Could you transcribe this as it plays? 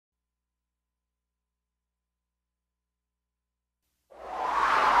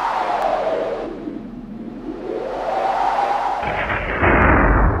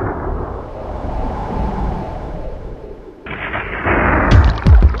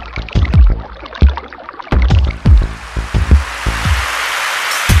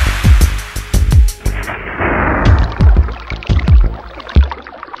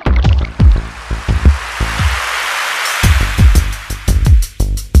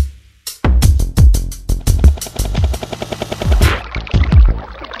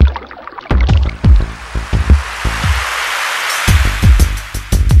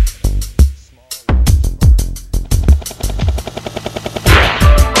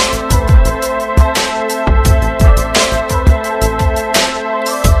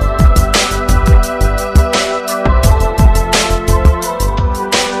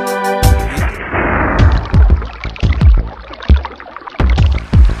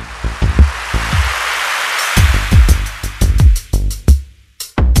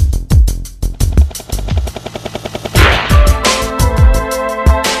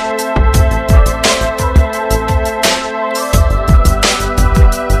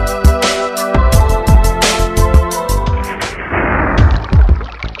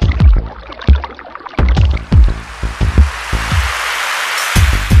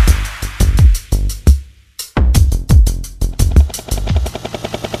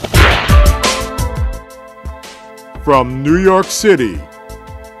from New York City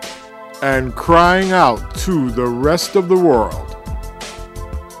and crying out to the rest of the world.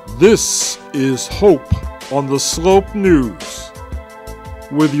 This is Hope on the Slope News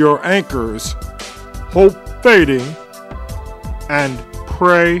with your anchors, Hope Fading and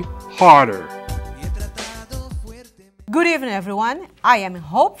Pray Harder. Good evening, everyone. I am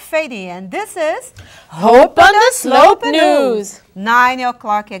Hope Fading, and this is Hope on the Slope News. 9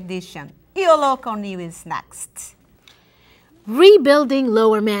 o'clock edition. Your local news is next. Rebuilding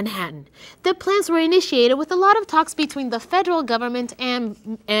Lower Manhattan. The plans were initiated with a lot of talks between the federal government and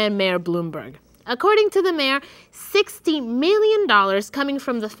Mayor Bloomberg. According to the mayor, $60 million coming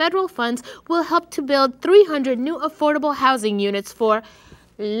from the federal funds will help to build 300 new affordable housing units for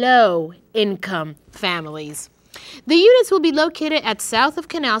low-income families. The units will be located at south of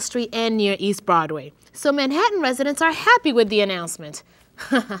Canal Street and near East Broadway. So Manhattan residents are happy with the announcement.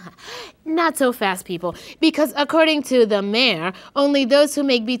 Not so fast, people, because according to the mayor, only those who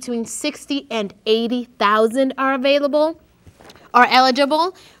make between $60,000 and $80,000 are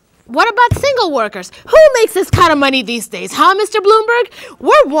eligible. What about single workers? Who makes this kind of money these days, huh, Mr. Bloomberg?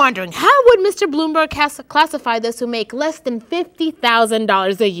 We're wondering, how would Mr. Bloomberg classify those who make less than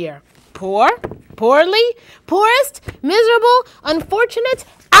 $50,000 a year? Poor? Poorly? Poorest? Miserable? Unfortunate?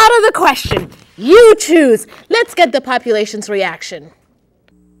 Out of the question. You choose. Let's get the population's reaction.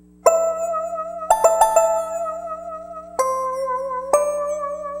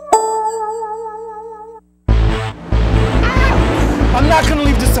 I'm not gonna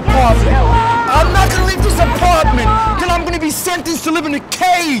leave this apartment. I'm not gonna leave this apartment. Then I'm gonna be sentenced to live in a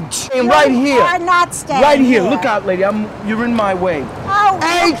cage. And right here. You are not staying right here. here. Look out, lady. You're in my way. Oh,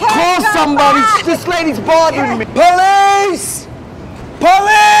 hey, you can't call go somebody. back. This lady's bothering me. Police!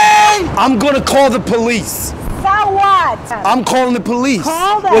 Police! I'm gonna call the police. So what? I'm calling the police.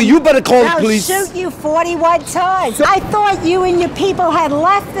 Call them. Well, you better call They'll the police. shoot you 41 times. I thought you and your people had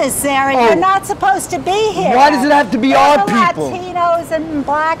left this area. Oh. You're not supposed to be here. Why does it have to be All our the people? Latinos and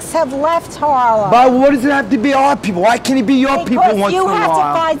blacks have left Harlem. But what does it have to be our people? Why can't it be your people Because once in a you while? have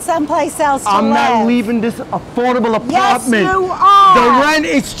to find someplace else to live. I'm not leaving this affordable apartment. Yes, you are. The rent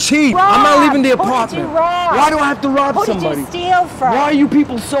is cheap. Rob. I'm not leaving the Who did apartment. you rob? Why do I have to rob Who somebody? did you steal from? Why are you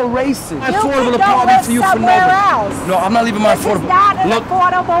people so racist? Affordable can go apartment live for you for somewhere nothing. else. No, I'm not leaving my This affordable. is not an Look,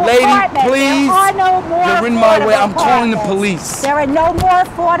 affordable lady, apartment. please. There are no more You're in my way. I'm affordable calling the apartments. police. There are no more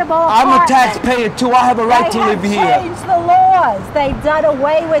affordable I'm a apartments. taxpayer too. I have a right to live They here. have changed the laws. They've done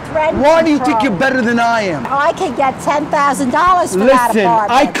away with rent Why do you think control. you're better than I am? I could get $10,000 for that Listen,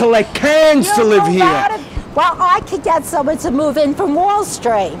 apartment. I collect cans to You live move here. out of- Well, I could get someone to move in from Wall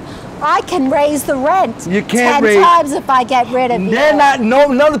Street. I can raise the rent You can't 10 raise- times if I get rid of you. They're not. No,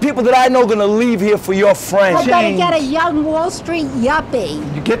 none of the people that I know are gonna leave here for your friends. I'm going to get a young Wall Street yuppie.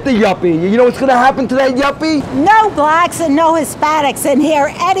 You get the yuppie. You know what's gonna happen to that yuppie? No blacks and no Hispanics in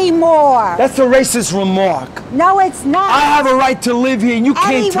here anymore. That's a racist remark. No, it's not. I have a right to live here. You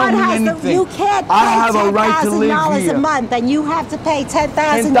can't tell me Anyone has anything. you can't pay I have a right to live $10,000 here. a month, and you have to pay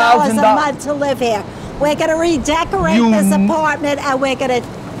 $10,000 a month to live here. We're going to redecorate this apartment, and we're going to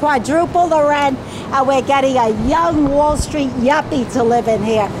quadruple the rent, and we're getting a young Wall Street yuppie to live in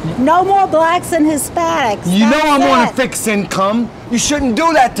here. No more blacks and Hispanics. You know I'm on a That's it. fixed income. You shouldn't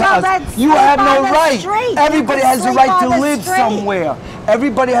do that to No, us. then You sleep have on no the right. street. Everybody You can has a sleep right on to the live street. somewhere.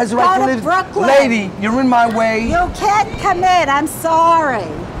 Everybody has a right Go to to live. Brooklyn. Lady, you're in my way. You can't come in. I'm sorry.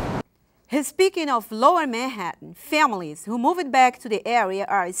 Speaking of Lower Manhattan, families who moved back to the area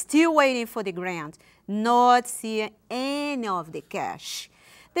are still waiting for the grant, not seeing any of the cash.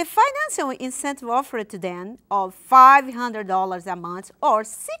 The financial incentive offered to them of $500 a month or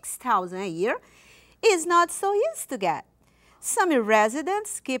 $6,000 a year is not so easy to get. Some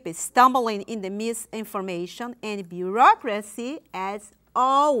residents keep stumbling in the misinformation and bureaucracy as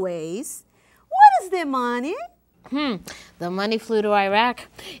always. What is the money? The money flew to Iraq.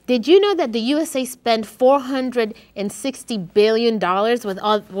 Did you know that the USA spent $460 billion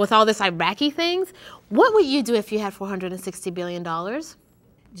with all this Iraqi things? What would you do if you had $460 billion?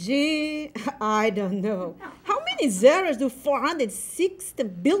 Gee, I don't know. How many zeros do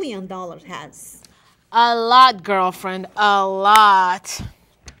 $460 billion has? A lot, girlfriend, a lot.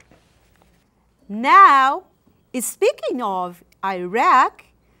 Now, speaking of Iraq,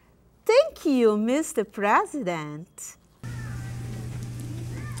 thank you, Mr. President.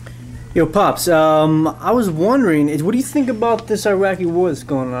 Yo, Pops, I was wondering, what do you think about this Iraqi war that's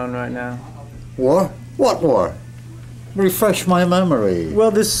going on right now? War? What war? Refresh my memory.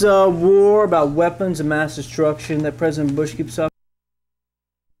 Well, this war about weapons and mass destruction that President Bush keeps talking.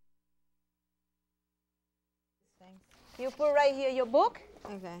 You put right here your book.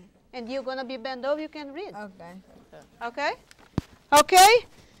 Okay. And you're gonna be bent over, you can read. Okay. Okay? Okay?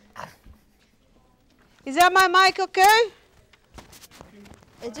 Is that my mic okay?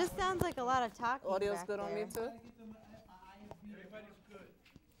 It just sounds like a lot of talking. Audio's back good on me there.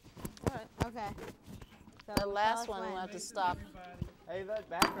 too? Okay. So The last one we'll have to stop. Hey, that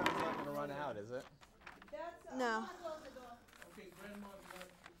background's not going to run out, is it? No.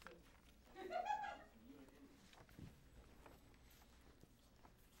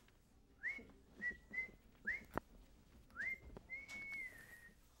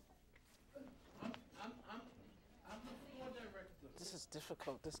 This is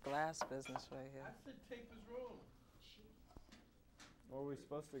difficult, this glass business right here. Where are we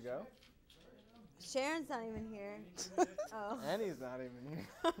supposed to go? Sharon's not even here. Oh. Annie's not even here.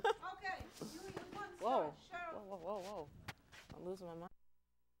 Whoa, whoa. I'm losing my mind.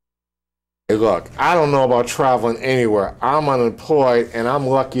 Hey, look, I don't know about traveling anywhere. I'm unemployed, and I'm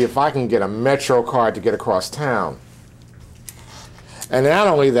lucky if I can get a Metro card to get across town. And not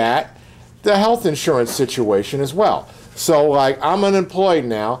only that, the health insurance situation as well. So, like, I'm unemployed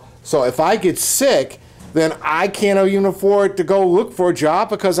now, so if I get sick, then I can't even afford to go look for a job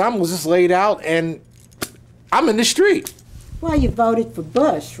because I'm just laid out and I'm in the street. Well, you voted for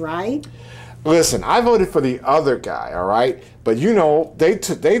Bush, right? Listen, I voted for the other guy, all right? But you know, they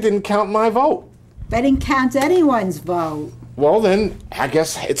didn't count my vote. They didn't count anyone's vote. Well, then I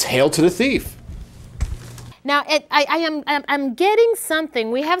guess it's hail to the thief. Now, I'm getting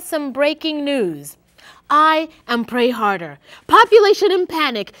something. We have some breaking news. I am pray harder. Population in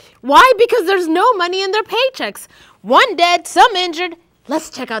panic. Why? Because there's no money in their paychecks. One dead, some injured. Let's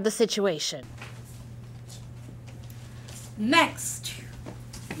check out the situation. Next.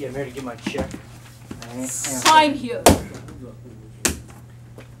 Yeah, I'm here to get my check. Sign here.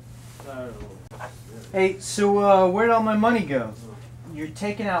 Hey, so where'd all my money go? You're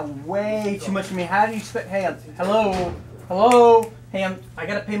taking out way too much of me. How do you expect? Hey, hello. Hey, I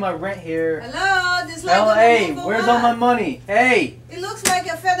gotta pay my rent here. Hello, this like Hey, where's all my money? Hey. It looks like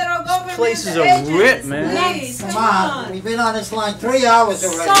a federal government Place is a rip, man. Please, Come on, we've been on this line 3 hours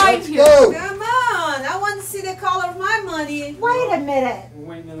already. Sign Let's here. go. Come on, I want to see the color of my money. Wait a minute.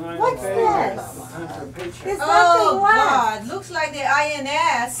 What's this? There's Oh nothing left. God, looks like the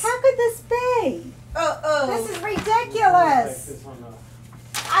INS. How could this be? Oh. This is ridiculous.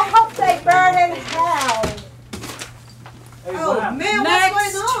 I hope they burn in hell. Oh man, Next.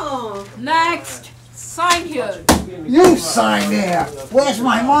 what's going on? Next. Sign here. You sign there. Where's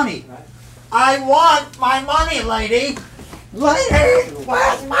my money? I want my money, lady. Lady,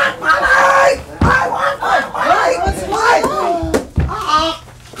 where's my money? I want my money. What's going on?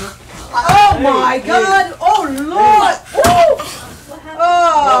 Oh my God! Oh Lord!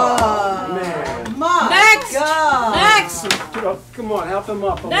 Oh Man. my Next. God! Next. Come on, help him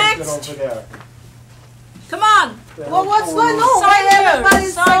up a Next. little bit over there. Come on. Well, what's going on? Sign Why here.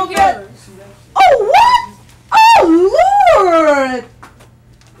 everybody's so Sign good? here. Oh what? Oh Lord!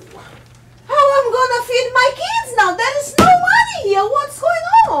 How I'm gonna feed my kids now? There is no money here. What's going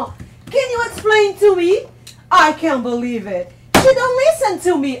on? Can you explain to me? I can't believe it. She don't listen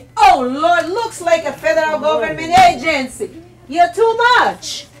to me. Oh Lord, looks like a federal government agency. You're too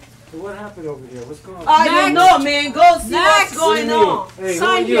much. So what happened over here? What's going on? I don't know, man. Go see Next. what's going on. Hey,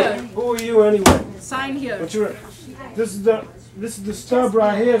 Sign who are here. you? Who are you anyway? Sign here. But you're, this is the stub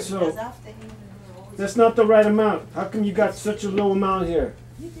right here, so that's not the right amount. How come you got such a low amount here?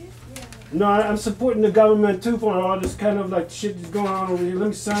 No, I'm supporting the government too for all this kind of like shit that's going on over here. Let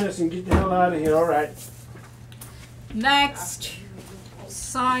me sign this and get the hell out of here. All right. Next.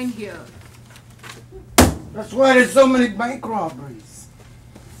 Sign here. That's why there's so many bank robberies.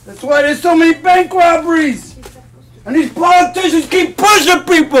 That's why there's so many bank robberies. And these politicians keep pushing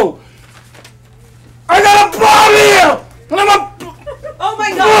people. I got a bomb here. And I'm a... Oh my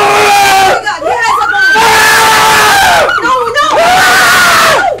God! Oh my God! He has a bomb! No!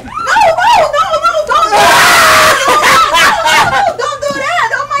 Don't do that!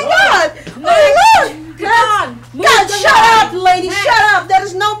 Oh my God! Oh Lord! Come on. God, shut up, lady! Shut up! There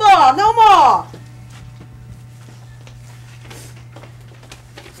is no more! No more!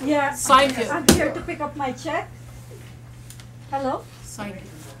 Yeah. Sign here. I'm here to pick up my check. Hello? Sign here.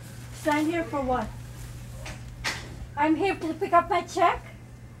 Sign here for what? I'm here to pick up my check.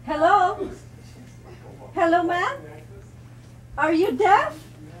 Hello? Hello, ma'am? Are you deaf?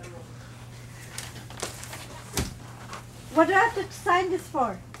 What do I have to sign this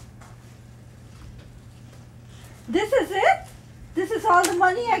for? This is it? This is all the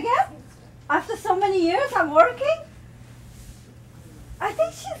money I get? After so many years I'm working? I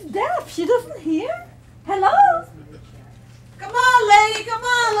think she's deaf. She doesn't hear. Hello? Come on, lady! Come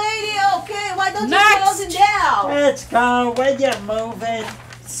on, lady! Okay, why don't you Next. close in there? now. Let's go. When you're moving.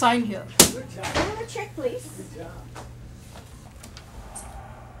 Sign here. Can I have a check, please?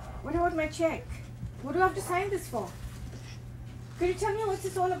 What about my check? What do I have to sign this for? Could you tell me what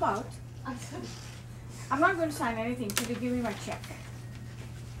this all about? I'm not going to sign anything till you give me my check.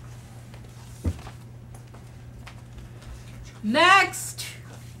 Next.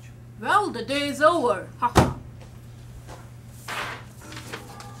 Well, the day is over. Haha.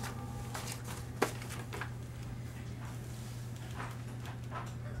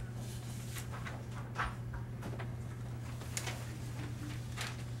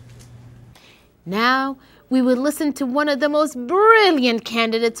 Now, we will listen to one of the most brilliant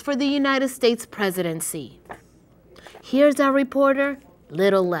candidates for the United States presidency. Here's our reporter,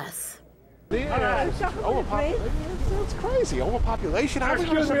 Little Les. Overpopulation? That's crazy. Overpopulation?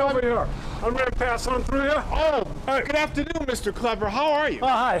 Excuse me over here. I'm going to pass on through here. Oh, good afternoon, Mr. Clever. How are you? Oh,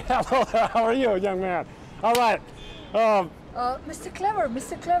 hi. Hello. How are you, young man? All right. Mr.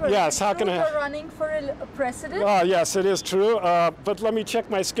 Clever. Yes, how can I? You're running for a president? Oh, yes, it is true. But let me check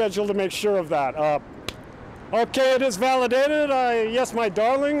my schedule to make sure of that. Okay, it is validated. Yes, my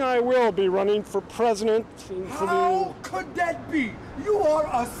darling, I will be running for president. How could that be? You are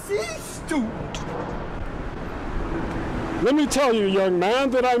a C student. Let me tell you, young man,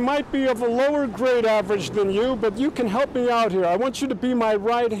 that I might be of a lower grade average than you, but you can help me out here. I want you to be my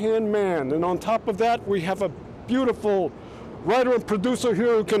right-hand man. And on top of that, we have a beautiful writer and producer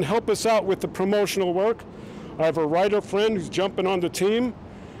here who can help us out with the promotional work. I have a writer friend who's jumping on the team.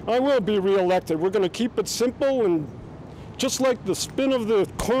 I will be reelected. We're going to keep it simple, and just like the spin of the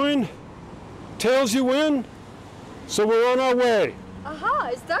coin, tails you win, so we're on our way. Aha,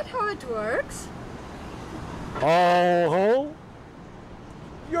 is that how it works? Oh,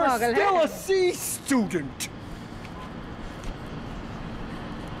 You're still a C student.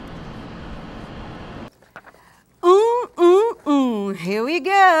 Here we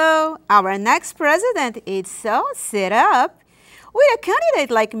go. Our next president is so set up. With a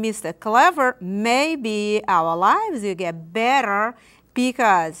candidate like Mr. Clever, maybe our lives will get better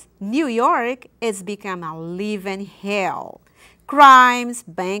because New York has become a living hell. Crimes,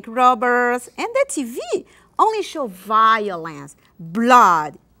 bank robbers, and the TV only show violence,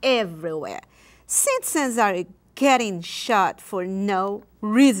 blood everywhere. Citizens are getting shot for no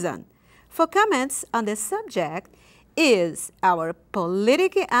reason. For comments on the subject is our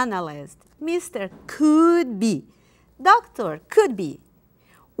political analyst, Mr. Could Be. Dr. Could Be,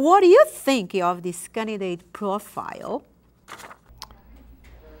 what do you think of this candidate profile?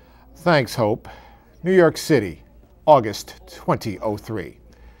 Thanks, Hope. New York City, August 2003.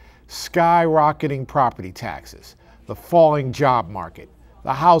 Skyrocketing property taxes, the falling job market,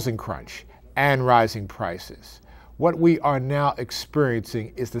 the housing crunch, and rising prices. What we are now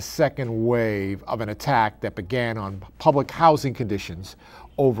experiencing is the second wave of an attack that began on public housing conditions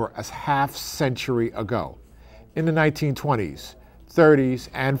over a half-century ago. In the 1920s, 30s,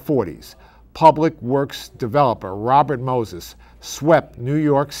 and 40s, public works developer Robert Moses swept New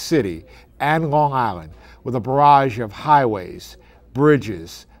York City and Long Island with a barrage of highways,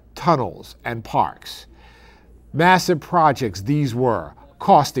 bridges, tunnels, and parks. Massive projects these were,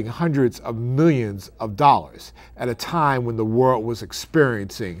 costing hundreds of millions of dollars at a time when the world was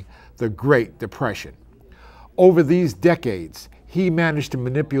experiencing the Great Depression. Over these decades, he managed to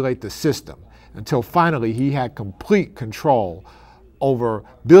manipulate the system until finally he had complete control over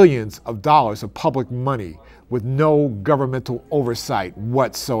billions of dollars of public money with no governmental oversight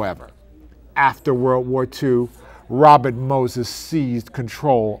whatsoever. After World War II, Robert Moses seized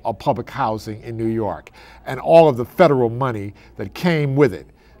control of public housing in New York and all of the federal money that came with it.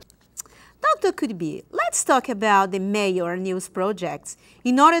 Dr. Could Be, let's talk about the mayor news projects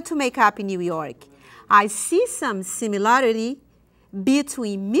in order to make up in New York. I see some similarity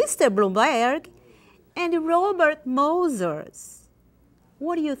between Mr. Bloomberg and Robert Moses.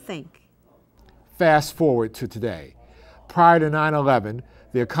 What do you think? Fast forward to today. Prior to 9/11,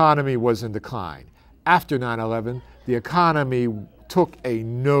 the economy was in decline. After 9/11, the economy took a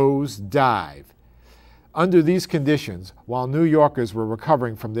nosedive. Under these conditions, while New Yorkers were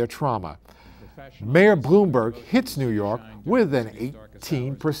recovering from their trauma, Mayor Bloomberg hits New York with an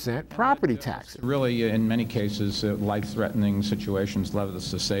 18% property tax. Really, in many cases, life-threatening situations, levels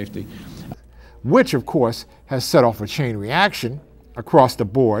to safety. Which, of course, has set off a chain reaction across the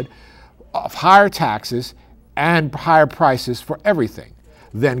board of higher taxes and higher prices for everything.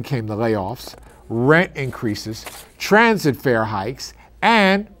 Then came the layoffs, rent increases, transit fare hikes,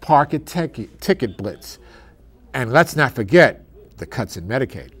 and parking ticket blitz. And let's not forget the cuts in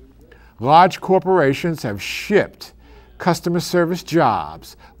Medicaid. Large corporations have shipped customer service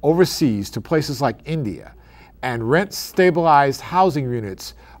jobs overseas to places like India and rent-stabilized housing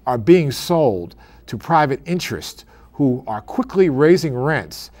units are being sold to private interests who are quickly raising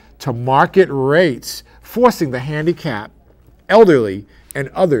rents to market rates, forcing the handicapped, elderly, and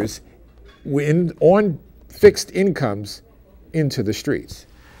others on fixed incomes into the streets.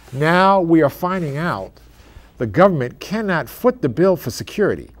 Now we are finding out the government cannot foot the bill for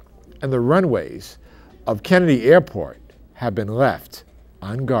security, and the runways of Kennedy Airport have been left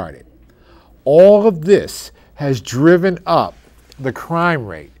unguarded. All of this has driven up the crime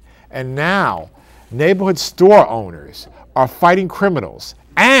rate, and now neighborhood store owners are fighting criminals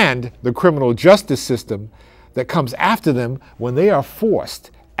and the criminal justice system that comes after them when they are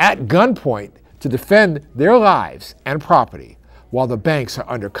forced at gunpoint to defend their lives and property while the banks are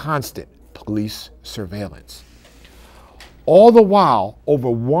under constant police surveillance. All the while, over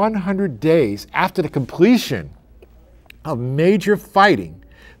 100 days after the completion of major fighting,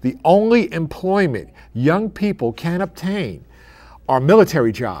 the only employment young people can obtain are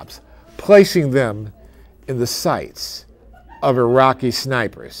military jobs, placing them in the sights of Iraqi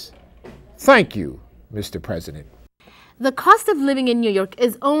snipers. Thank you, Mr. President. The cost of living in New York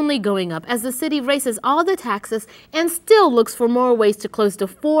is only going up as the city raises all the taxes and still looks for more ways to close the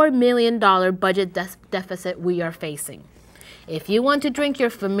 $4 million budget deficit we are facing. If you want to drink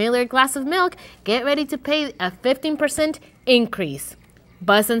your familiar glass of milk, get ready to pay a 15% increase.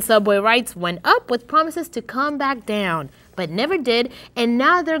 Bus and subway rides went up with promises to come back down, but never did, and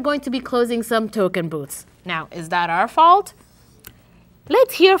now they're going to be closing some token booths. Now, is that our fault?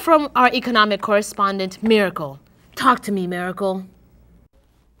 Let's hear from our economic correspondent, Miracle. Talk to me, Miracle.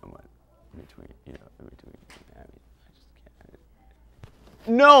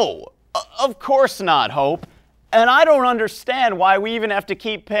 No, of course not, Hope. And I don't understand why we even have to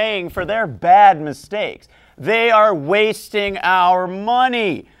keep paying for their bad mistakes. They are wasting our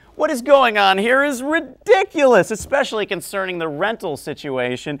money. What is going on here is ridiculous, especially concerning the rental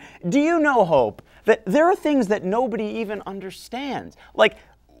situation. Do you know, Hope, that there are things that nobody even understands? Like,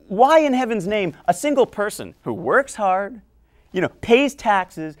 why in heaven's name a single person who works hard, pays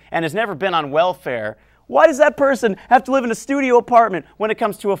taxes, and has never been on welfare, why does that person have to live in a studio apartment when it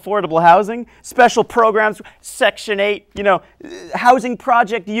comes to affordable housing, special programs, Section 8, housing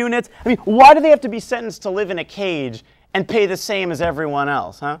project units? I mean, why do they have to be sentenced to live in a cage and pay the same as everyone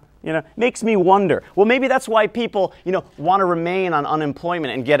else, huh? Makes me wonder. Well, maybe that's why people, want to remain on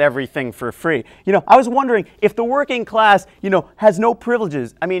unemployment and get everything for free. I was wondering if the working class, has no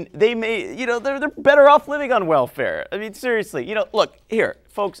privileges. I mean, they may, they're better off living on welfare. I mean, seriously, look, here,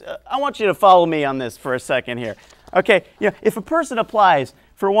 folks, I want you to follow me on this for a second here. Okay, if a person applies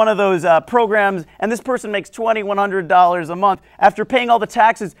for one of those programs and this person makes $2,100 a month, after paying all the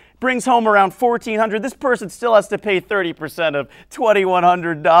taxes, brings home around $1,400, this person still has to pay 30% of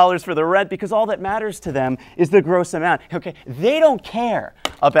 $2,100 for the rent because all that matters to them is the gross amount. Okay, they don't care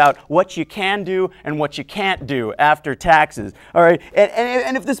about what you can do and what you can't do after taxes. All right,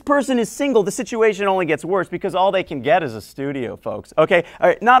 and if this person is single, the situation only gets worse because all they can get is a studio, folks. Okay, all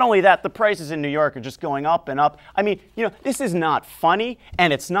right, not only that, the prices in New York are just going up and up. I mean, this is not funny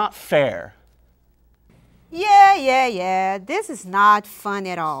and it's not fair. Yeah. This is not fun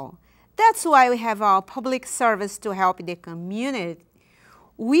at all. That's why we have our public service to help the community.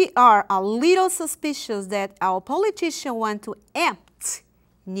 We are a little suspicious that our politicians want to empty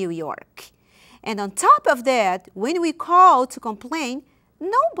New York. And on top of that, when we call to complain,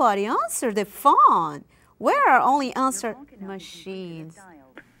 nobody answers the phone. Where are only answer machines?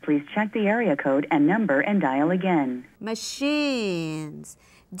 Please check the area code and number and dial again. Machines.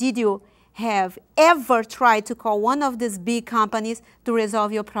 Did you have ever tried to call one of these big companies to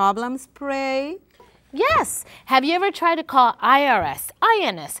resolve your problems, pray? Yes. Have you ever tried to call IRS,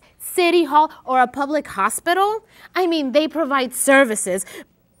 INS, City Hall, or a public hospital? I mean, they provide services.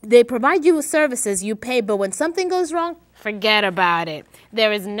 They provide you with services you pay, but when something goes wrong, forget about it.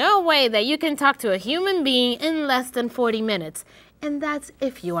 There is no way that you can talk to a human being in less than 40 minutes. And that's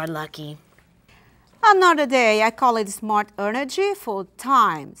if you are lucky. Another day, I called Smart Energy 4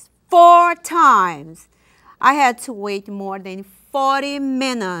 times. 4 times. I had to wait more than 40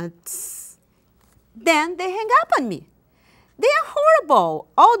 minutes. Then they hang up on me. They are horrible.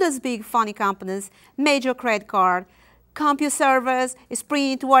 All those big funny companies, major credit card, CompuService,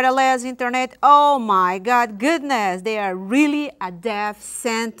 Sprint, wireless, internet. Oh my God, goodness, they are really a death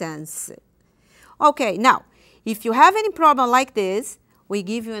sentence. Okay, now, if you have any problem like this, we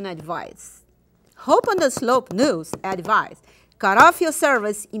give you an advice. Hope on the Slope News advice. Cut off your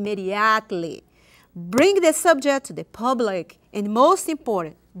service immediately. Bring the subject to the public. And most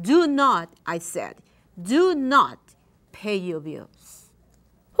important, do not, I said, do not pay your bills.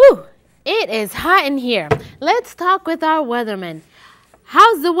 Whew, It is hot in here. Let's talk with our weatherman.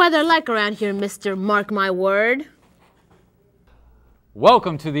 How's the weather like around here, Mr. Mark My Word?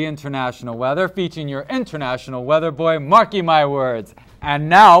 Welcome to the International Weather, featuring your international weather boy, Marky My Words. And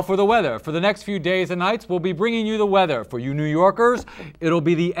now for the weather. For the next few days and nights, we'll be bringing you the weather. For you New Yorkers, it'll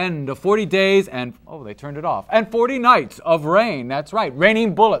be the end of 40 days and, oh, they turned it off, and 40 nights of rain. That's right,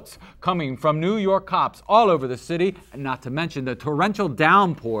 raining bullets coming from New York cops all over the city, and not to mention the torrential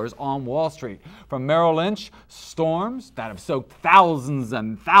downpours on Wall Street. From Merrill Lynch, storms that have soaked thousands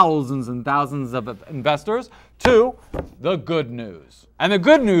and thousands and thousands of investors, to the good news. And the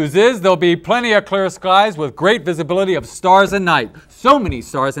good news is there'll be plenty of clear skies with great visibility of stars at night. So many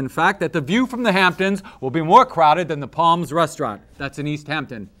stars, in fact, that the view from the Hamptons will be more crowded than the Palms restaurant. That's in East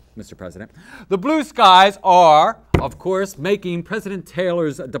Hampton, Mr. President. The blue skies are, of course, making President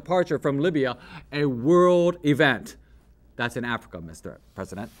Taylor's departure from Libya a world event. That's in Africa, Mr.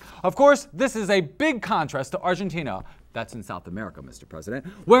 President. Of course, this is a big contrast to Argentina. That's in South America, Mr. President,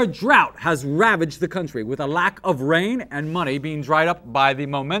 where drought has ravaged the country with a lack of rain and money being dried up by the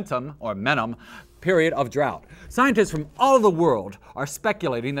momentum period of drought. Scientists from all over the world are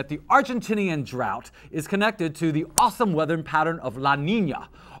speculating that the Argentinian drought is connected to the awesome weather pattern of La Nina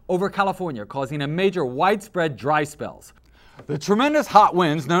over California, causing a major widespread dry spells. The tremendous hot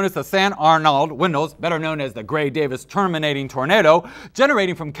winds known as the San Arnold windows, better known as the Gray Davis terminating tornado,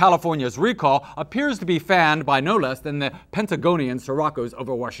 generating from California's recall, appears to be fanned by no less than the Pentagonian sirocco's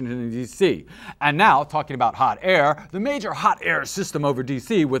over Washington, D.C. And now, talking about hot air, the major hot air system over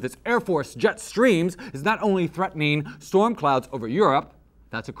D.C. with its Air Force jet streams is not only threatening storm clouds over Europe,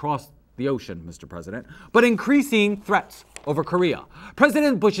 that's across the ocean, Mr. President, but increasing threats over Korea.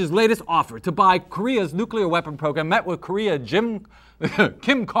 President Bush's latest offer to buy Korea's nuclear weapon program met with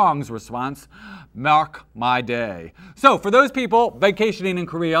Kim Kong's response, mark my day. So for those people vacationing in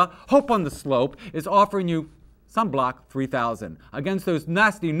Korea, Hope on the Slope is offering you Sunblock 3000 against those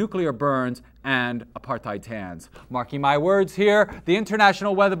nasty nuclear burns and apartheid tans. Marking my words here, the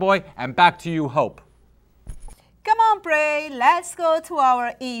International Weather Boy, and back to you, Hope. Come on, Bray, let's go to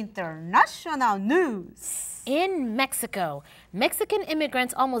our international news. In Mexico, Mexican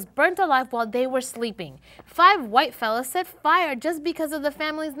immigrants almost burnt alive while they were sleeping. 5 white fellas set fire just because of the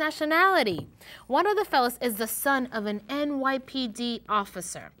family's nationality. One of the fellas is the son of an NYPD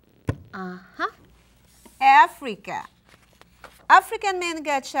officer. Africa. African men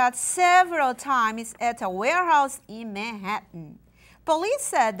got shot several times at a warehouse in Manhattan. Police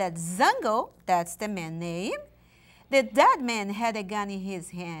said that Zango, that's the man's name, the dead man had a gun in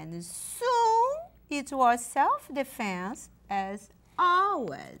his hand. Soon, it was self-defense as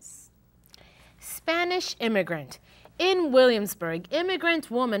always. Spanish immigrant. In Williamsburg, immigrant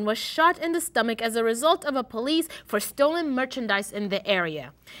woman was shot in the stomach as a result of a police for stolen merchandise in the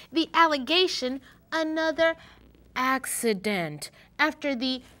area. The allegation, another accident. After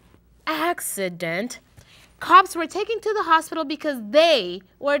the accident, cops were taken to the hospital because they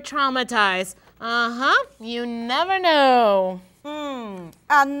were traumatized. You never know.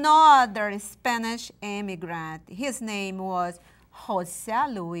 Another Spanish immigrant, his name was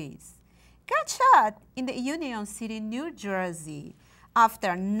José Luis, got shot in the Union City, New Jersey,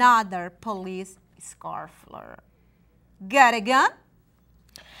 after another police scuffle. Got a gun?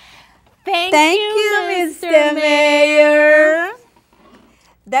 Thank you, Mr. Mayor.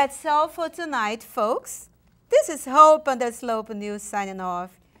 That's all for tonight, folks. This is Hope on the Slope News signing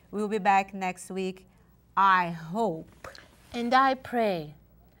off. We'll be back next week, I hope. And I pray.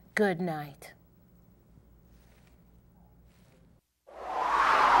 Good night.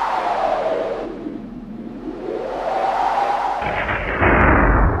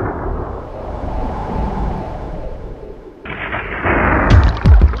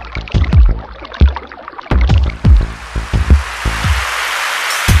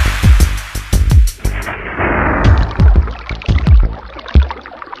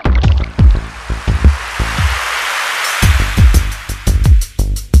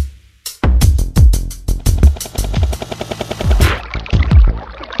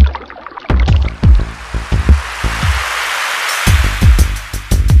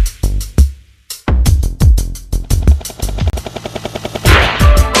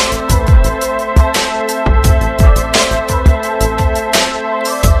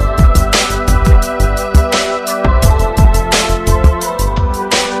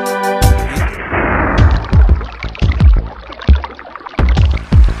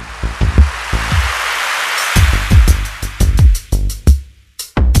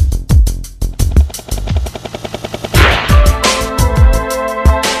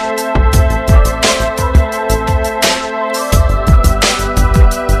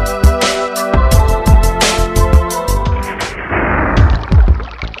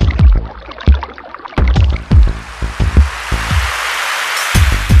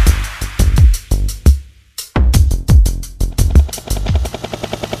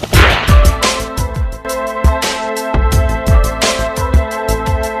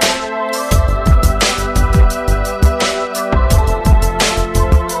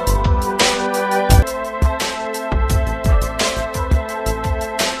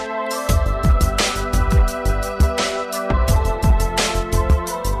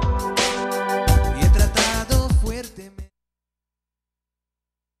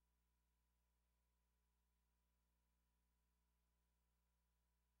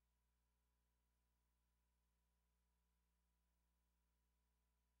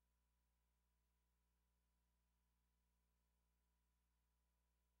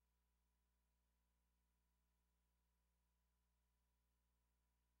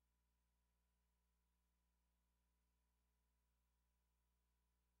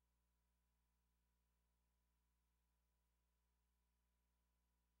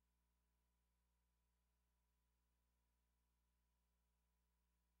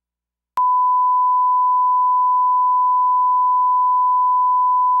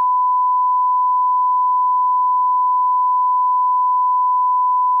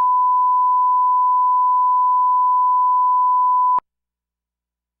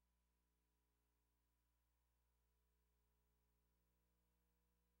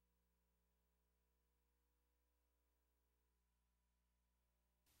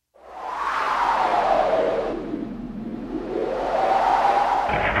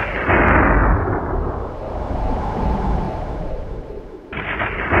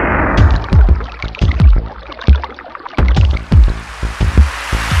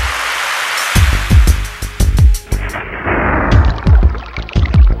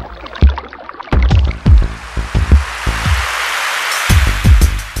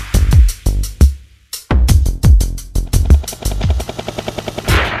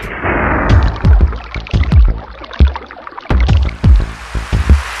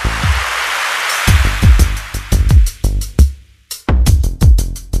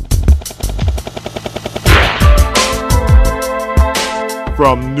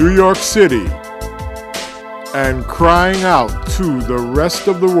 from New York City and crying out to the rest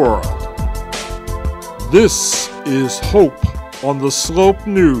of the world. This is Hope on the Slope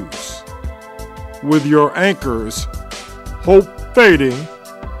News with your anchors, Hope Fading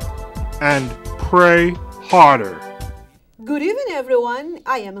and Pray Harder. Good evening, everyone.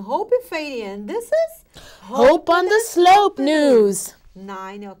 I am Hope Fading, and this is Hope on the Slope News.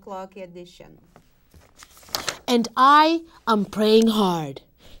 9 o'clock edition. And I am praying hard.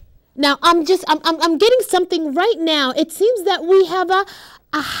 Now, I'm getting something right now. It seems that we have a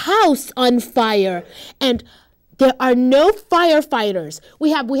house on fire, and there are no firefighters.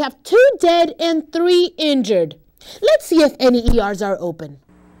 We have 2 dead and 3 injured. Let's see if any ERs are open.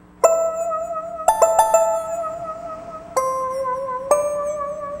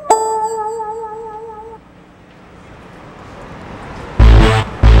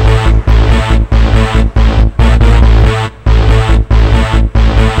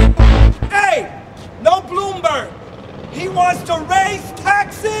 To raise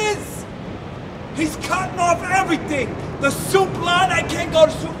taxes. He's cutting off everything. The soup line, I can't go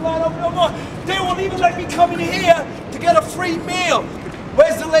to soup line over no more. They won't even let me come in here to get a free meal.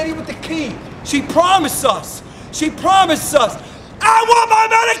 Where's the lady with the key? She promised us. She promised us. I want my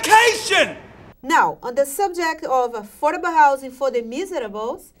medication. Now, on the subject of affordable housing for the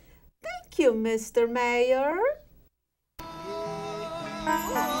miserables, thank you, Mr. Mayor.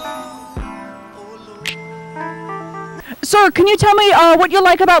 Sir, can you tell me what you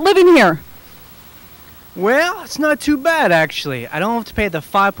like about living here? Well, it's not too bad, actually. I don't have to pay the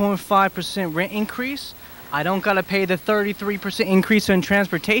 5.5% rent increase. I don't got to pay the 33% increase in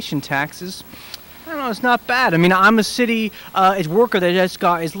transportation taxes. I don't know, it's not bad. I mean, I'm a city worker that just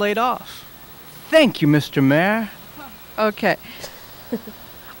got is laid off. Thank you, Mr. Mayor. Okay.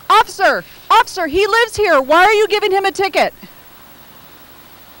 Officer! Officer, he lives here. Why are you giving him a ticket?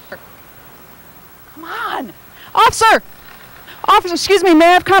 Come on! Officer! Officer, excuse me, may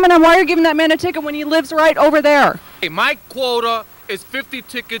I have comment on why you're giving that man a ticket when he lives right over there? Hey, my quota is 50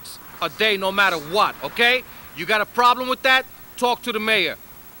 tickets a day no matter what, okay? You got a problem with that? Talk to the mayor.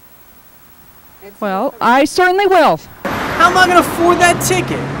 Well, I certainly will. How am I going to afford that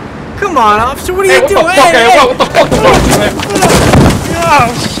ticket? Come on, officer, what are you doing? What the fuck is Oh,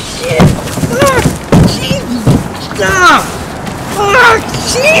 shit! Jesus! Stop! Oh,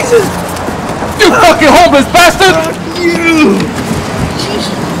 Jesus! You fucking homeless bastard! You!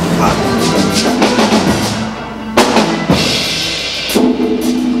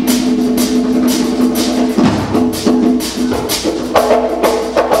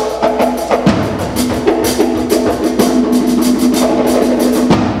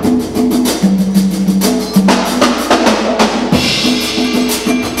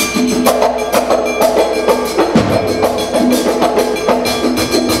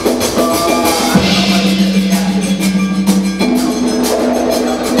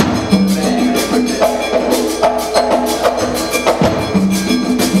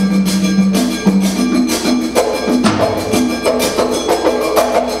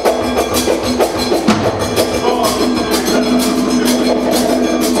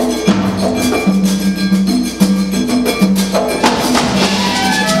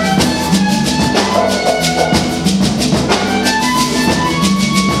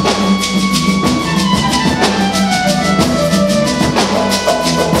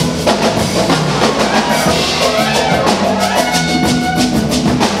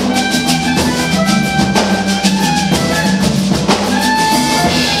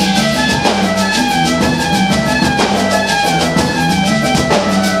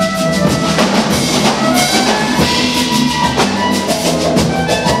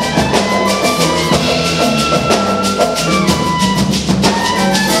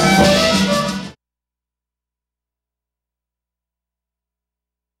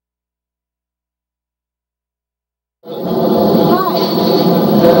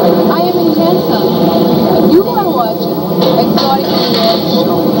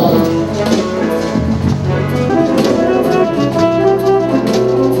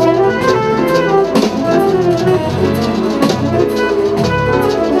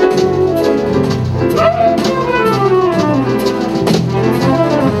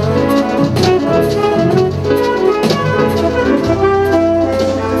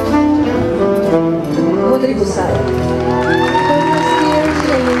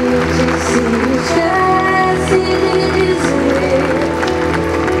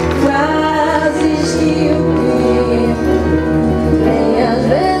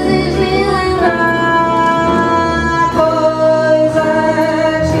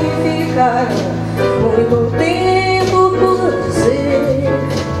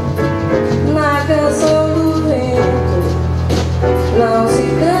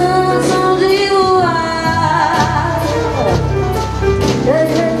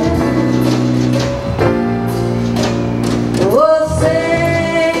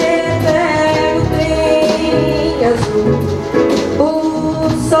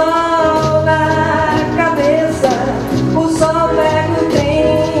 sol na cabeça, o sol pega o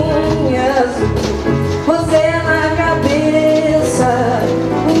trem azul. Você na cabeça,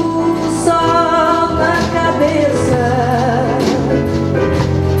 o sol na cabeça.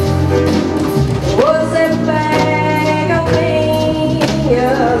 Você pega o trem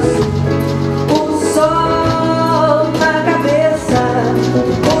azul, o sol na cabeça,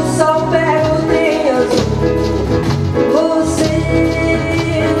 o sol pega o trem azul. Você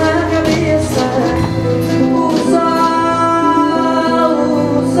na cabeça, o sol,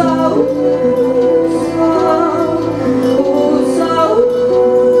 o sol, o sol, o sol,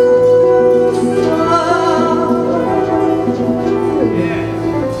 o sol.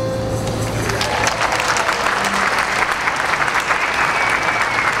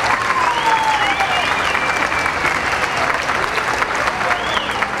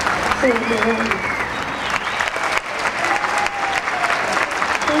 Thank you.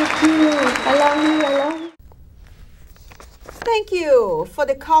 I love you. I love you. Thank you for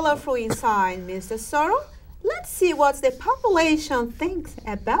the colorful insight, Mr. Sorrow. Let's see what the population thinks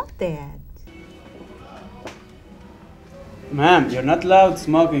about that. Ma'am, you're not allowed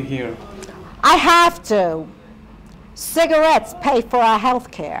smoking here. I have to. Cigarettes pay for our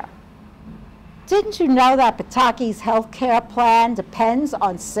health care. Didn't you know that Pataki's health care plan depends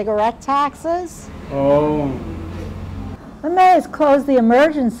on cigarette taxes? Oh. The mayor's closed the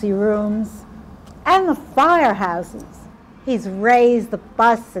emergency rooms and the firehouses. He's raised the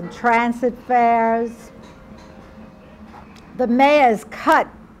bus and transit fares. The mayor's cut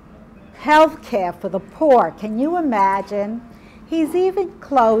health care for the poor. Can you imagine? He's even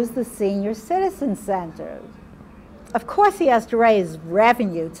closed the senior citizen centers. Of course, he has to raise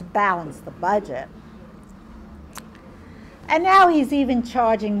revenue to balance the budget. And now he's even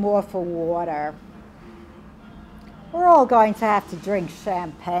charging more for water. We're all going to have to drink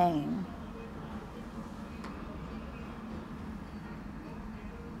champagne.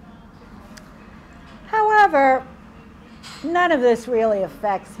 However, none of this really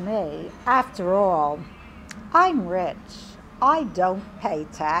affects me. After all, I'm rich. I don't pay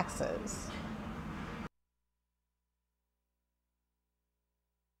taxes.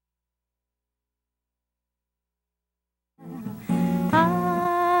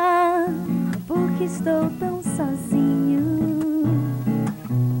 Ah, porque estou tão sozinho.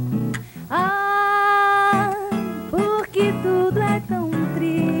 Ah, porque tudo é tão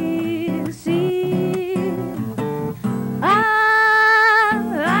triste. Ah,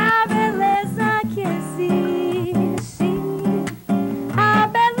 a beleza que existe, a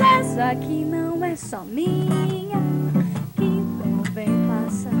beleza que não é só minha, que também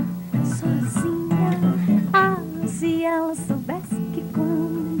passa sozinha. Ah, se ela soubesse que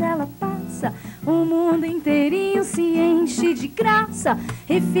quando ela passa, o mundo inteirinho se enche de graça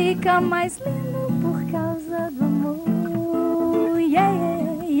e fica mais lindo por causa do amor. Yeah,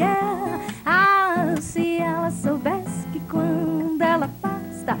 yeah, yeah. Ah, se ela soubesse que quando ela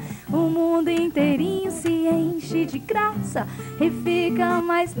passa, o mundo inteirinho se enche de graça e fica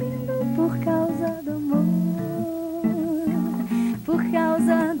mais lindo por causa do amor. Por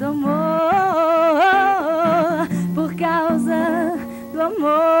causa do amor. Por causa do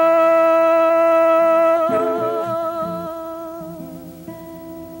amor.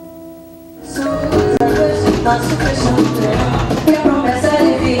 Nosso fechando e a promessa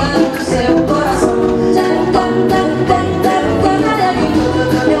de vida no seu coração.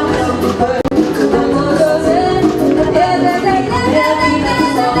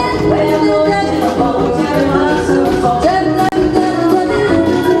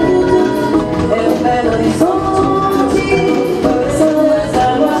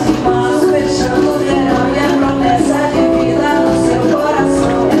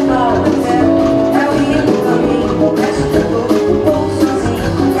 Sozinha.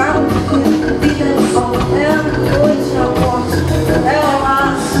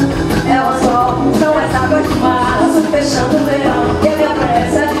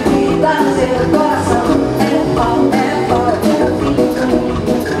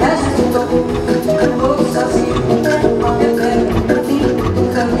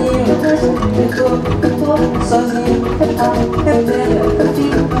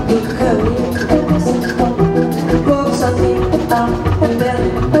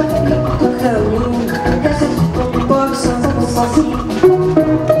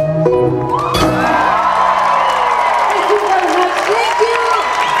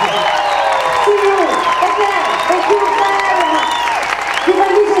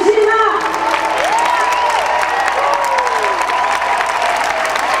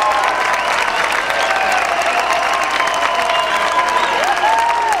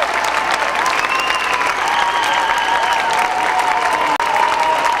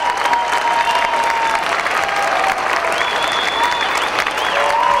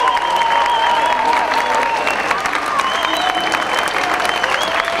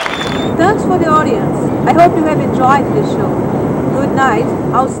 thanks for the audience. I hope you have enjoyed the show. Good night.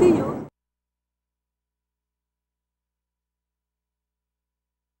 I'll see you